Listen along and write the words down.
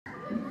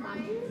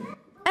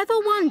Ever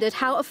wondered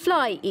how a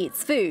fly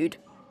eats food?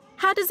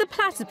 How does a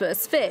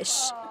platypus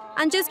fish?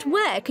 And just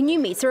where can you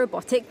meet a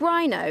robotic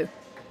rhino?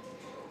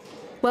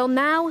 Well,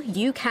 now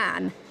you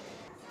can.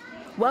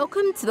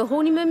 Welcome to the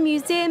Horniman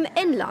Museum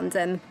in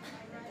London.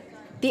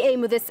 The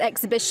aim of this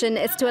exhibition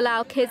is to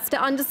allow kids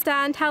to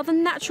understand how the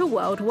natural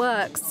world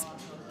works.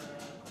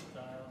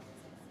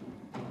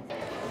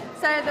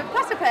 So the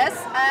platypus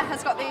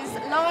has got these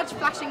large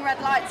flashing red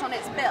lights on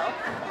its bill,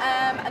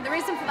 and the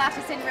reason for that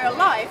is in real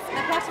life,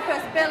 the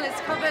platypus bill is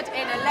covered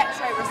in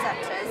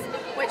electroreceptors,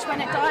 which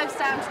when it dives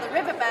down to the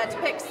riverbed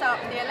picks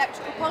up the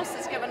electrical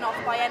pulses given off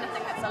by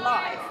anything that's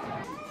alive.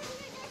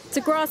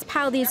 To grasp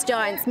how these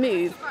giants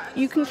move,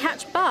 you can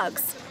catch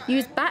bugs,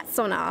 use bat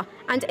sonar,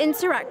 and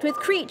interact with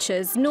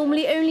creatures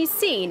normally only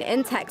seen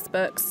in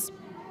textbooks.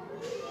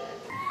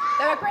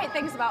 There are great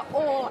things about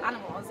all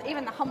animals,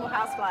 even the humble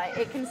housefly.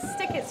 It can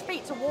stick its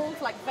feet to walls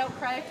like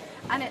Velcro,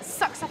 and it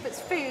sucks up its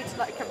food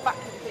like a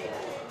vacuum cleaner.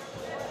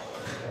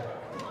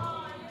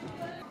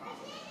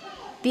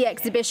 The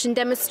exhibition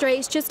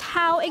demonstrates just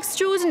how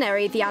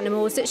extraordinary the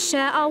animals that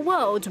share our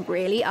world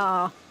really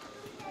are.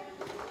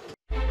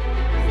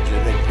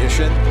 Engine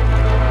ignition.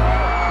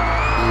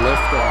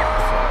 Lift off.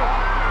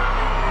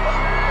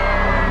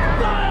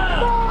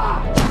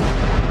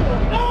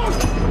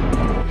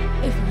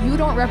 If you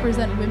don't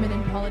represent women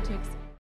in politics,